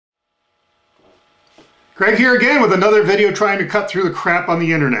Greg here again with another video trying to cut through the crap on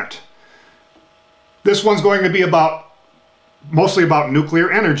the internet. This one's going to be mostly about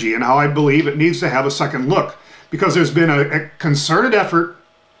nuclear energy and how I believe it needs to have a second look, because there's been a concerted effort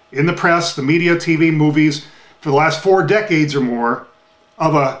in the press, the media, TV, movies for the last 4 decades or more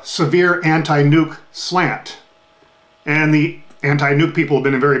of a severe anti-nuke slant. And the anti-nuke people have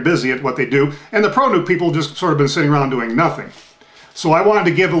been very busy at what they do, and the pro-nuke people just sort of been sitting around doing nothing. So I wanted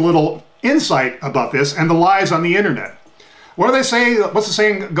to give a little insight about this and the lies on the internet. What do they say? What's the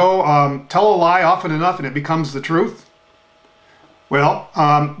saying go? Tell a lie often enough and it becomes the truth. Well,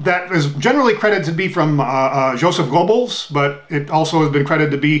 that is generally credited to be from Joseph Goebbels, but it also has been credited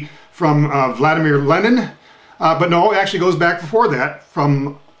to be from Vladimir Lenin. But no, it actually goes back before that,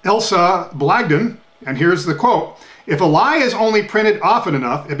 from Elsa Blagden. And here's the quote: "If a lie is only printed often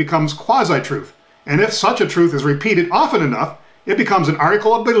enough, it becomes quasi-truth. And if such a truth is repeated often enough, it becomes an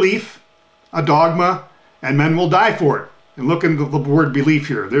article of belief, a dogma, and men will die for it." And look into the word belief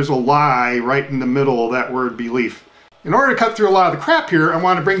here. There's a lie right in the middle of that word belief. In order to cut through a lot of the crap here, I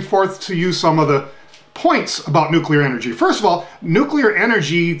want to bring forth to you some of the points about nuclear energy. First of all, nuclear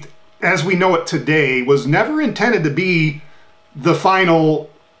energy, as we know it today, was never intended to be the final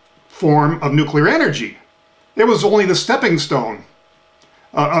form of nuclear energy. It was only the stepping stone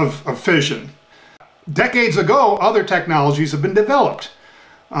of fission. Decades ago, other technologies have been developed.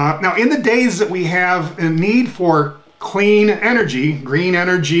 Now, in the days that we have a need for clean energy, green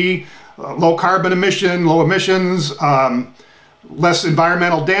energy, low carbon emission, low emissions, less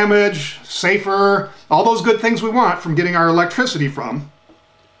environmental damage, safer, all those good things we want from getting our electricity from,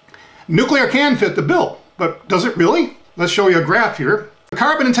 nuclear can fit the bill. But does it really? Let's show you a graph here. The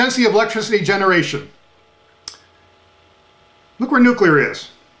carbon intensity of electricity generation. Look where nuclear is.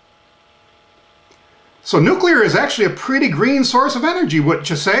 So nuclear is actually a pretty green source of energy, wouldn't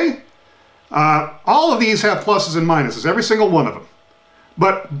you say? All of these have pluses and minuses, every single one of them.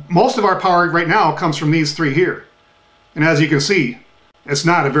 But most of our power right now comes from these three here. And as you can see, it's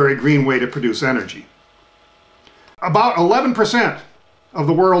not a very green way to produce energy. About 11% of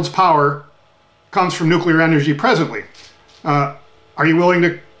the world's power comes from nuclear energy presently. Are you willing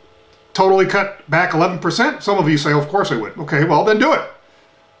to totally cut back 11%? Some of you say, of course I would. Okay, well then do it.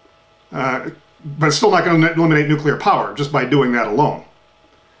 But it's still not going to eliminate nuclear power just by doing that alone.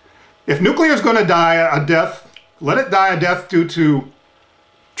 If nuclear is going to die a death, let it die a death due to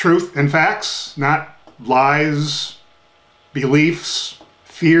truth and facts, not lies, beliefs,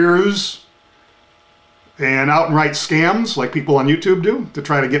 fears, and outright scams like people on YouTube do to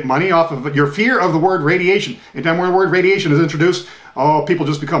try to get money off of your fear of the word radiation. Anytime the word radiation is introduced, oh, people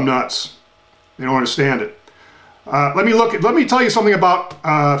just become nuts. They don't understand it. Let me tell you something about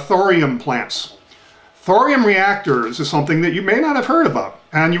thorium plants. Thorium reactors is something that you may not have heard about,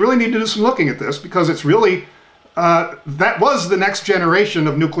 and you really need to do some looking at this, because it's really that was the next generation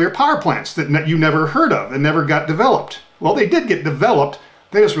of nuclear power plants that you never heard of and never got developed. Well, they did get developed,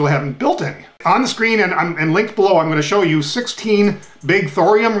 they just really haven't built any. On the screen and linked below, I'm going to show you 16 big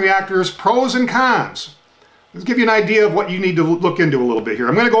thorium reactors, pros and cons. Let's give you an idea of what you need to look into a little bit here.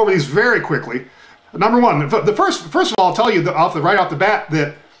 I'm going to go over these very quickly. Number one, first of all, I'll tell you right off the bat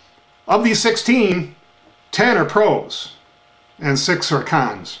that of these 16, 10 are pros and 6 are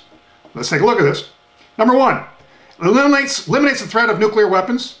cons. Let's take a look at this. Number one, it eliminates the threat of nuclear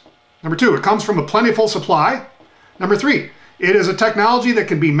weapons. Number two, it comes from a plentiful supply. Number three, it is a technology that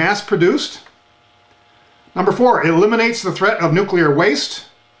can be mass produced. Number four, it eliminates the threat of nuclear waste.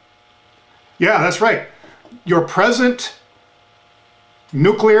 Yeah, that's right. Your present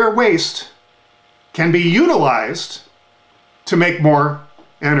nuclear waste can be utilized to make more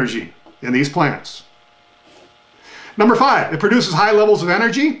energy in these plants. Number five, it produces high levels of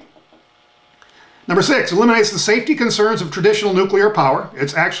energy. Number six, eliminates the safety concerns of traditional nuclear power.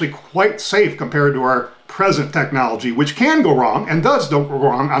 It's actually quite safe compared to our present technology, which can go wrong and does go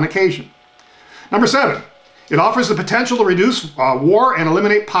wrong on occasion. Number seven, it offers the potential to reduce war and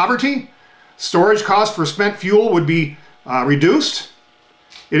eliminate poverty. Storage costs for spent fuel would be reduced.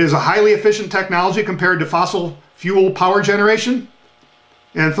 It is a highly efficient technology compared to fossil fuel power generation.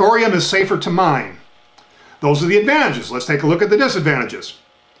 And thorium is safer to mine. Those are the advantages. Let's take a look at the disadvantages.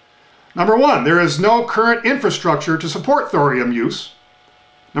 Number one, there is no current infrastructure to support thorium use.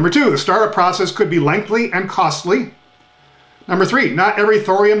 Number two, the startup process could be lengthy and costly. Number three, not every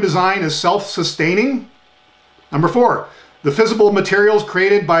thorium design is self-sustaining. Number four, the fissile materials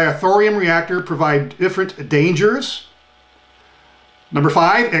created by a thorium reactor provide different dangers. Number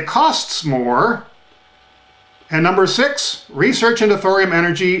five, it costs more. And number six, research into thorium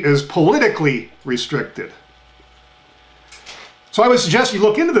energy is politically restricted. So I would suggest you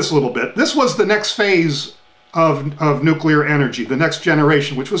look into this a little bit. This was the next phase of nuclear energy, the next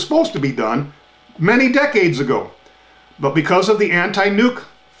generation, which was supposed to be done many decades ago. But because of the anti-nuke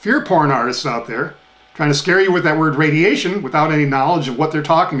fear porn artists out there, trying to scare you with that word radiation without any knowledge of what they're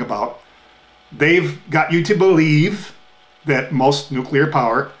talking about, they've got you to believe that most nuclear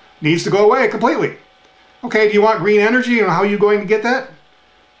power needs to go away completely. Okay, do you want green energy, and how are you going to get that?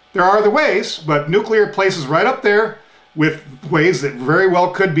 There are other ways, but nuclear places right up there with ways that very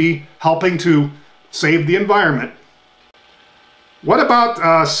well could be helping to save the environment. What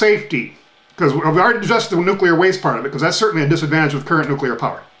about safety? Because we've already addressed the nuclear waste part of it, because that's certainly a disadvantage with current nuclear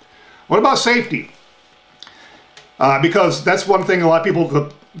power. What about safety? Because that's one thing a lot of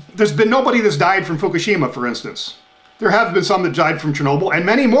people, there's been nobody that's died from Fukushima, for instance. There have been some that died from Chernobyl, and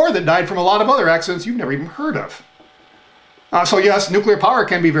many more that died from a lot of other accidents you've never even heard of. So yes, nuclear power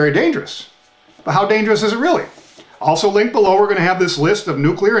can be very dangerous. But how dangerous is it really? Also linked below, we're going to have this list of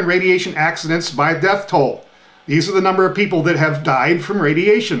nuclear and radiation accidents by death toll. These are the number of people that have died from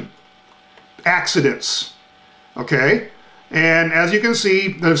radiation accidents. Okay? And as you can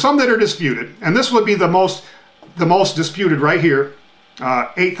see, there's some that are disputed. And this would be the most disputed right here.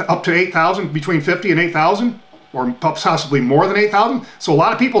 Up to 8,000, between 50 and 8,000. Or possibly more than 8,000. So a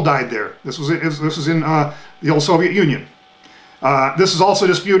lot of people died there. This was in the old Soviet Union. This is also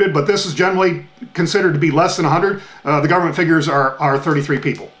disputed, but this is generally considered to be less than 100. The government figures are 33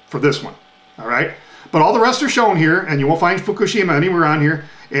 people for this one. All right? But all the rest are shown here, and you won't find Fukushima anywhere on here.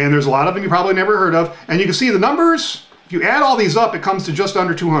 And there's a lot of them you probably never heard of. And you can see the numbers. If you add all these up, it comes to just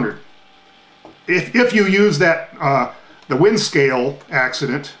under 200. If you use that, the wind scale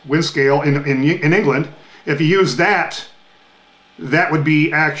accident, wind scale in England, if you use that, that would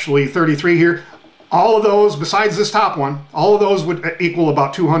be actually 33 here. All of those, besides this top one, all of those would equal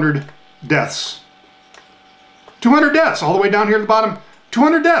about 200 deaths. 200 deaths, all the way down here at the bottom.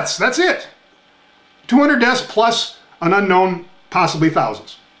 200 deaths, that's it. 200 deaths plus an unknown, possibly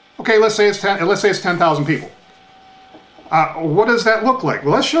thousands. Okay, let's say it's 10,000 people. What does that look like?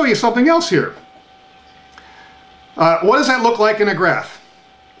 Well, let's show you something else here. What does that look like in a graph?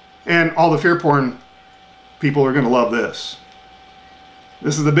 And all the fear porn people are going to love this.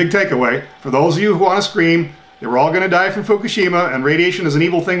 This is the big takeaway. For those of you who want to scream that we're all going to die from Fukushima and radiation is an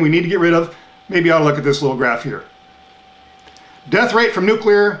evil thing we need to get rid of, maybe you ought to look at this little graph here. Death rate from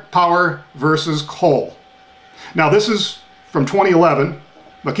nuclear power versus coal. Now this is from 2011,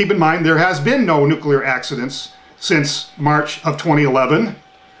 but keep in mind there has been no nuclear accidents since March of 2011.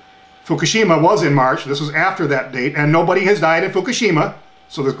 Fukushima was in March, this was after that date, and nobody has died in Fukushima.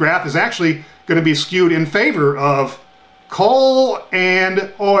 So this graph is actually going to be skewed in favor of coal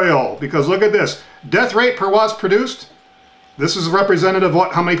and oil, because look at this. Death rate per watts produced. This is representative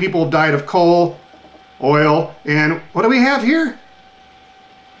of how many people have died of coal, oil, and what do we have here?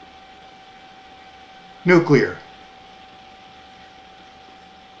 Nuclear.